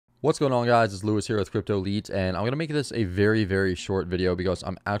What's going on, guys? It's Lewis here with Crypto Elite, and I'm going to make this a very, very short video because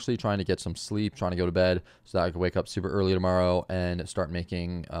I'm actually trying to get some sleep, trying to go to bed so that I can wake up super early tomorrow and start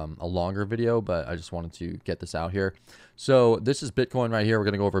making a longer video, but I just wanted to get this out here. So this is Bitcoin right here. We're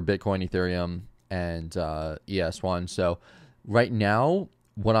going to go over Bitcoin, Ethereum, and ES1. So right now,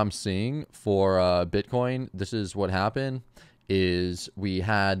 what I'm seeing for Bitcoin, this is what happened is we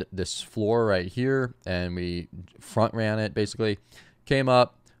had this floor right here, and we front ran it basically, came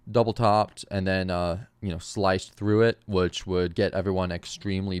up, double topped, and then sliced through it, which would get everyone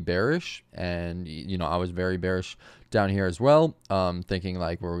extremely bearish. And I was very bearish down here as well, thinking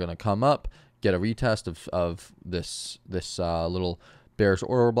like we were gonna come up, get a retest of this little bearish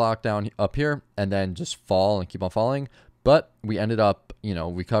order block down up here, and then just fall and keep on falling. But we ended up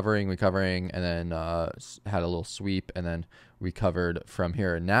recovering, and then had a little sweep, and then recovered from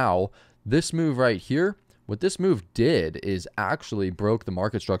here. Now this move right here, what this move did is actually broke the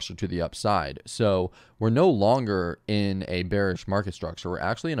market structure to the upside. So we're no longer in a bearish market structure. We're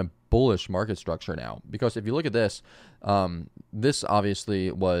actually in a bullish market structure now. Because if you look at this, this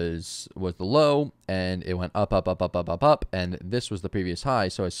obviously was the low, and it went up, and this was the previous high.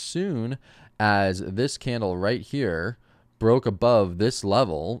 So as soon as this candle right here broke above this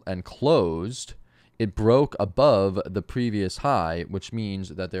level and closed, it broke above the previous high, which means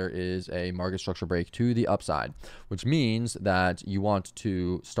that there is a market structure break to the upside, which means that you want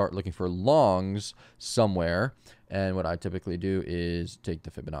to start looking for longs somewhere. And what I typically do is take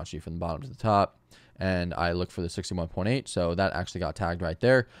the Fibonacci from the bottom to the top, and I look for the 61.8. So that actually got tagged right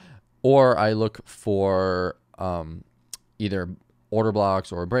there. Or I look for either order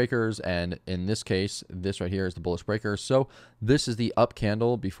blocks or breakers, and in this case, this right here is the bullish breaker. So this is the up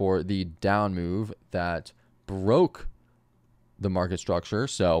candle before the down move that broke the market structure.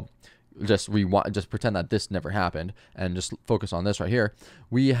 So just pretend that this never happened and just focus on this right here.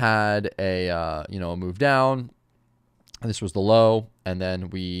 We had a move down. This was the low, and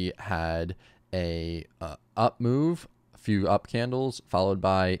then we had a up move, a few up candles, followed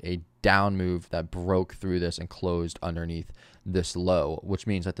by a down move that broke through this and closed underneath this low, which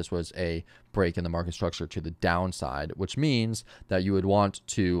means that this was a break in the market structure to the downside, which means that you would want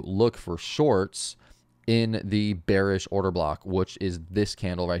to look for shorts in the bearish order block, which is this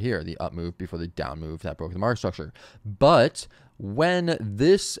candle right here, the up move before the down move that broke the market structure. But when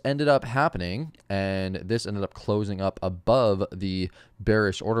this ended up happening and this ended up closing up above the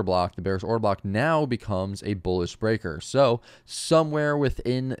bearish order block now becomes a bullish breaker. So somewhere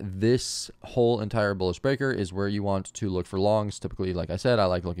within this whole entire bullish breaker is where you want to look for longs. Typically, like I said, I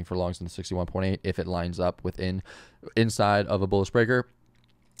like looking for longs in the 61.8 if it lines up inside of a bullish breaker.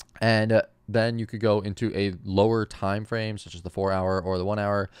 And then you could go into a lower time frame, such as the 4-hour or the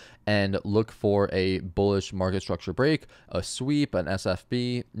 1-hour, and look for a bullish market structure break, a sweep, an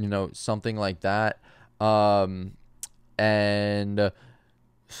SFB, something like that. And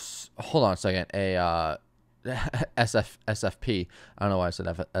hold on a second, a SFP. I don't know why I said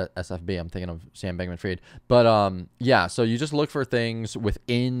SFB. I'm thinking of Sam Bankman-Fried. But yeah, so you just look for things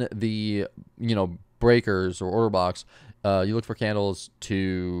within the breakers or order blocks. You look for candles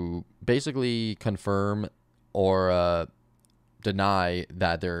to basically confirm or deny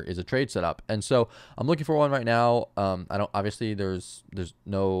that there is a trade set up. And so I'm looking for one right now. I don't, obviously there's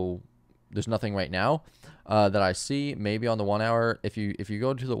nothing right now that I see. Maybe on the 1-hour, if you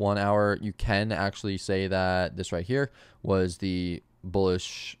go to the 1-hour, you can actually say that this right here was the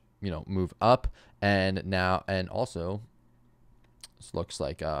bullish move up, and also this looks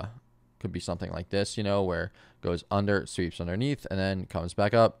like could be something like this, where it goes under, sweeps underneath, and then comes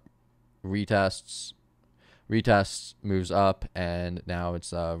back up, retests, moves up, and now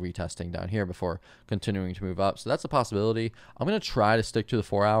it's retesting down here before continuing to move up. So that's a possibility. I'm going to try to stick to the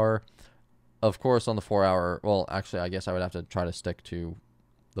 4-hour. Of course, on the 4-hour, well, actually, I guess I would have to try to stick to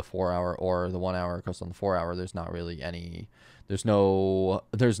the 4-hour or the 1-hour, because on the 4-hour, there's not really any, there's no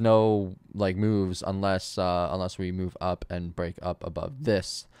like moves unless we move up and break up above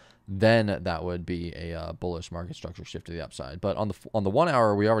this. Then that would be a bullish market structure shift to the upside. But on the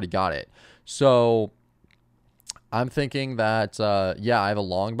 1-hour, we already got it. So I'm thinking that, yeah, I have a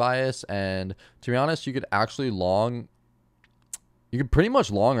long bias. And to be honest, you could pretty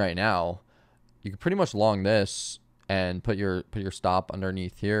much long right now. You could pretty much long this and put your stop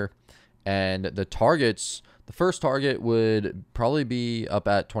underneath here. And the targets, the first target would probably be up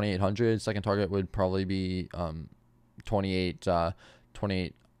at 2,800. Second target would probably be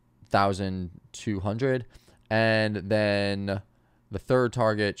 28,200, and then the third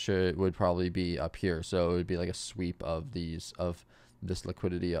target would probably be up here. So it would be like a sweep of this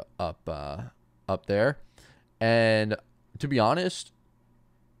liquidity up there. And to be honest,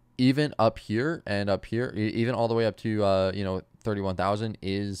 even up here and up here, even all the way up to, you know, 31,000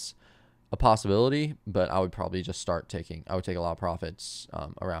 is a possibility, but I would probably just I would take a lot of profits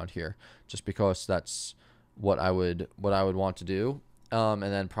around here, just because that's what I would want to do. And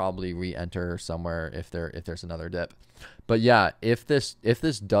then probably re-enter somewhere if there's another dip. But yeah, if this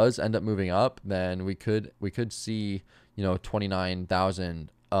does end up moving up, then we could see, you know,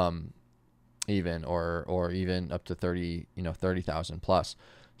 29,000 even, or even up to 30, you know, 30,000 plus.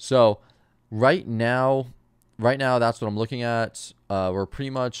 So right now that's what I'm looking at. We're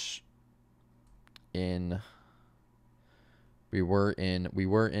pretty much in, we were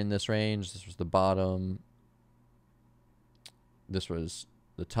in this range. This was the bottom. This was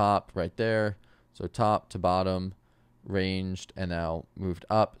the top right there. So top to bottom ranged and now moved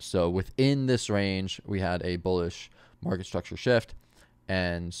up. So within this range, we had a bullish market structure shift.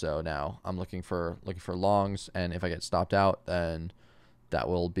 And so now I'm looking for longs, and if I get stopped out, then that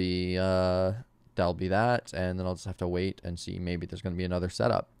will be that'll be that, and then I'll just have to wait and see, maybe there's going to be another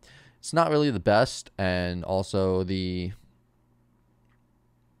setup. It's not really the best, and also the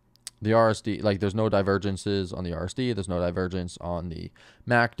RSD, like, there's no divergences on the RSD, there's no divergence on the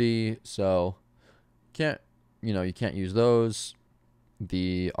MACD, so you can't use those.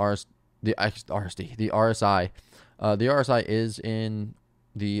 The RSI, the RSI is in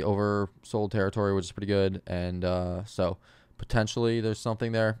the oversold territory, which is pretty good, and so potentially there's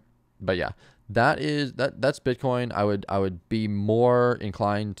something there. But yeah, that's Bitcoin. I would be more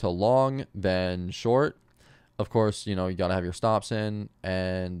inclined to long than short. Of course, you know, you got to have your stops in,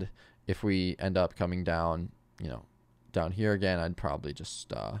 and if we end up coming down, you know, down here again, I'd probably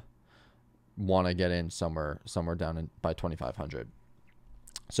just want to get in somewhere down in by 2,500.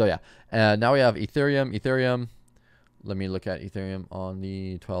 So yeah, and now we have Ethereum. Let me look at Ethereum on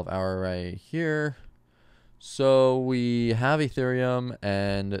the 12-hour right here. So we have Ethereum,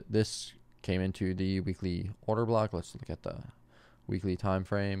 and this came into the weekly order block. Let's look at the weekly time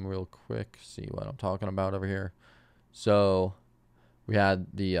frame real quick, see what I'm talking about over here. So we had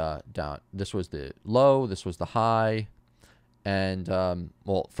the down, this was the low, this was the high, and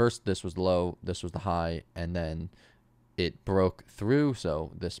well, first this was the low, this was the high, and then it broke through,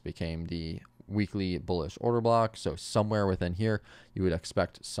 so this became the weekly bullish order block. So somewhere within here you would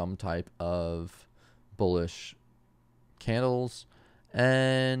expect some type of bullish candles,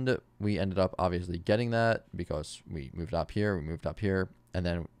 and we ended up obviously getting that because we moved up here, and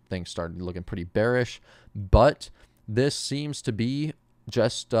then things started looking pretty bearish. But this seems to be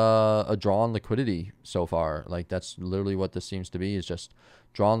just a draw on liquidity so far. Like, that's literally what this seems to be, is just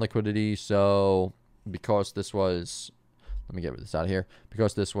draw on liquidity. So because this was, let me get this out of here,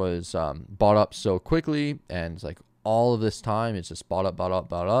 because this was bought up so quickly, and it's like all of this time it's just bought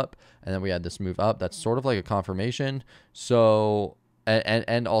up, and then we had this move up, that's sort of like a confirmation. So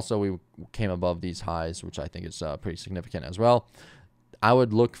and also we came above these highs, which I think is pretty significant as well. I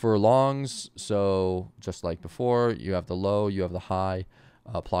would look for longs. So just like before, you have the low, you have the high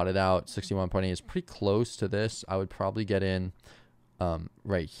plotted out. 61.8 is pretty close to this. I would probably get in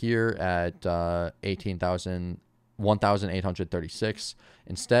right here at 1,836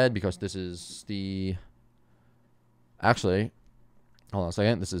 instead, because this is the, actually, hold on a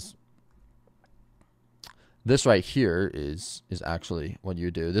second, this right here is actually what you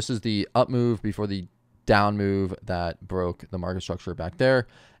do. This is the up move before the down move that broke the market structure back there,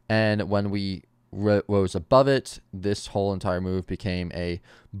 and when we rose above it, this whole entire move became a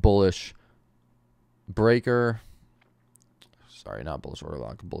bullish breaker. Sorry, not bullish order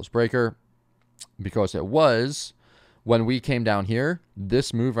block, bullish breaker, because it was, when we came down here,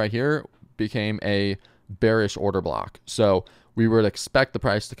 this move right here became a bearish order block. So we would expect the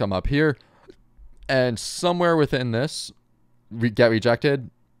price to come up here, and somewhere within this get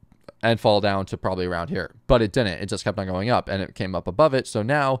rejected and fall down to probably around here. But it didn't. It just kept on going up, and it came up above it. So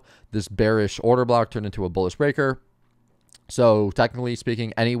now this bearish order block turned into a bullish breaker. So technically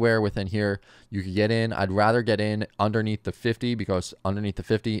speaking, anywhere within here you could get in. I'd rather get in underneath the 50, because underneath the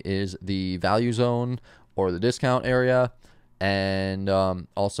 50 is the value zone or the discount area. And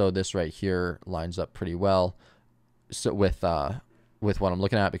also this right here lines up pretty well, so with what I'm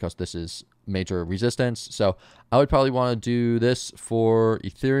looking at, because this is major resistance. So I would probably want to do this for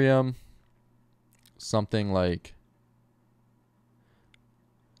Ethereum, something like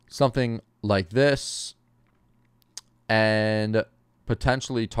this, and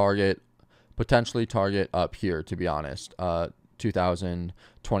potentially target up here, to be honest.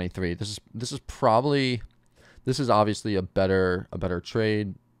 2023. This is obviously a better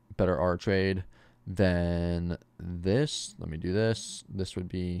trade, better R trade than this. Let me do this. This would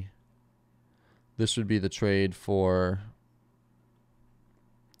be the trade for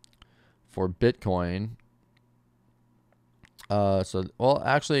for Bitcoin, well,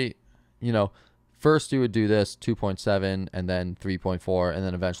 actually, you know, first you would do this 2.7 and then 3.4, and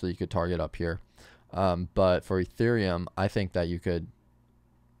then eventually you could target up here. But for Ethereum, I think that you could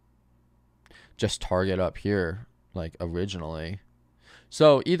just target up here like originally.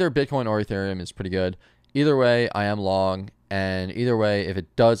 So either Bitcoin or Ethereum is pretty good. Either way, I am long. And either way, if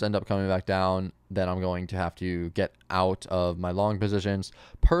it does end up coming back down, then I'm going to have to get out of my long positions.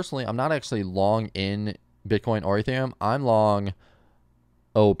 Personally, I'm not actually long in Bitcoin or Ethereum. I'm long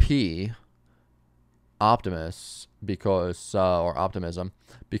OP, Optimus, because or Optimism,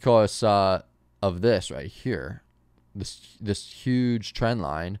 because of this right here, this huge trend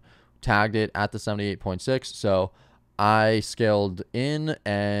line, tagged it at the 78.6. So I scaled in,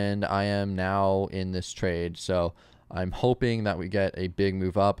 and I am now in this trade. So I'm hoping that we get a big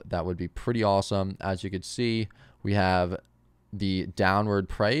move up. That would be pretty awesome. As you can see, we have the downward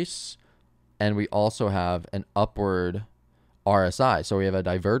price, and we also have an upward RSI. So we have a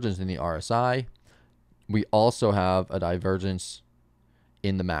divergence in the RSI. We also have a divergence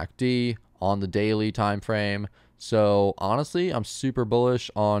in the MACD on the daily time frame. So honestly, I'm super bullish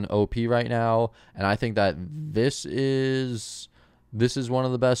on OP right now, and I think that this is one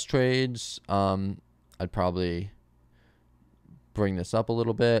of the best trades. I'd probably bring this up a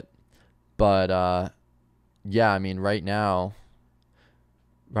little bit, but yeah, I mean, right now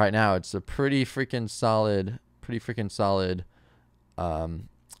it's a pretty freaking solid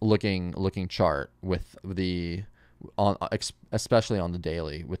looking chart with the especially on the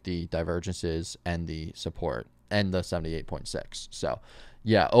daily, with the divergences and the support and the 78.6. So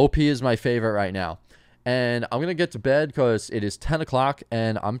yeah, OP is my favorite right now. And I'm going to get to bed because it is 10 o'clock,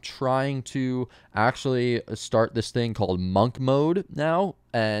 and I'm trying to actually start this thing called monk mode now.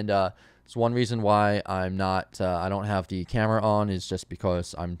 And it's one reason why I'm not, I don't have the camera on, is just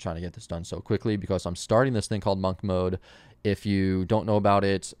because I'm trying to get this done so quickly, because I'm starting this thing called monk mode. If you don't know about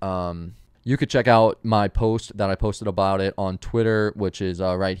it, you could check out my post that I posted about it on Twitter, which is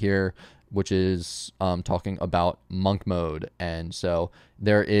right here, which is talking about monk mode. And so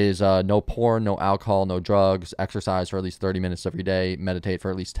there is no porn, no alcohol, no drugs, exercise for at least 30 minutes every day, meditate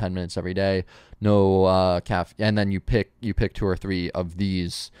for at least 10 minutes every day, no caffeine, and then you pick 2 or 3 of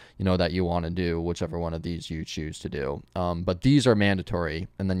these, you know, that you want to do, whichever one of these you choose to do. But these are mandatory,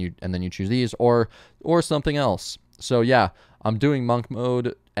 and then you choose these or something else. So yeah, I'm doing monk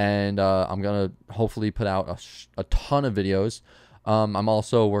mode, and I'm gonna hopefully put out a ton of videos. I'm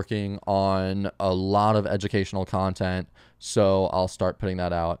also working on a lot of educational content, so I'll start putting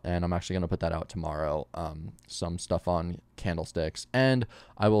that out, and I'm actually going to put that out tomorrow, some stuff on candlesticks, and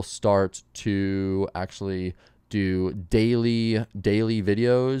I will start to actually do daily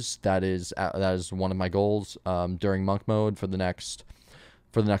videos. That is one of my goals during monk mode for the next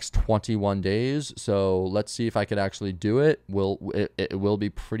 21 days. So let's see if I could actually do it. It will be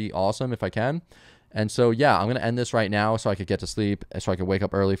pretty awesome if I can. And so, yeah, I'm going to end this right now so I could get to sleep, so I could wake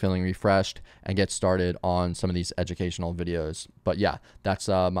up early feeling refreshed and get started on some of these educational videos. But yeah, that's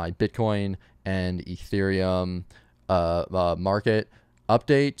my Bitcoin and Ethereum market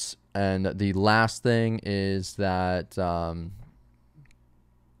updates. And the last thing is that, I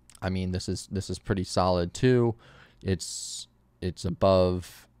mean, this is pretty solid too. It's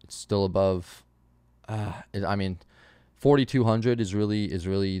still above, I mean, 4,200 is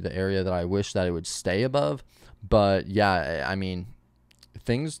really the area that I wish that it would stay above. But yeah, I mean,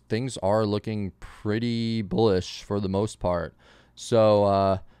 things are looking pretty bullish for the most part.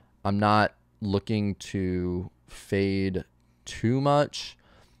 So I'm not looking to fade too much.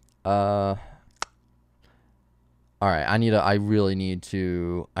 All right, I really need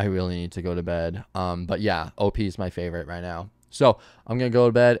to go to bed. But yeah, OP is my favorite right now. So I'm gonna go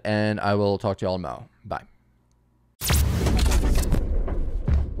to bed, and I will talk to y'all tomorrow. Bye.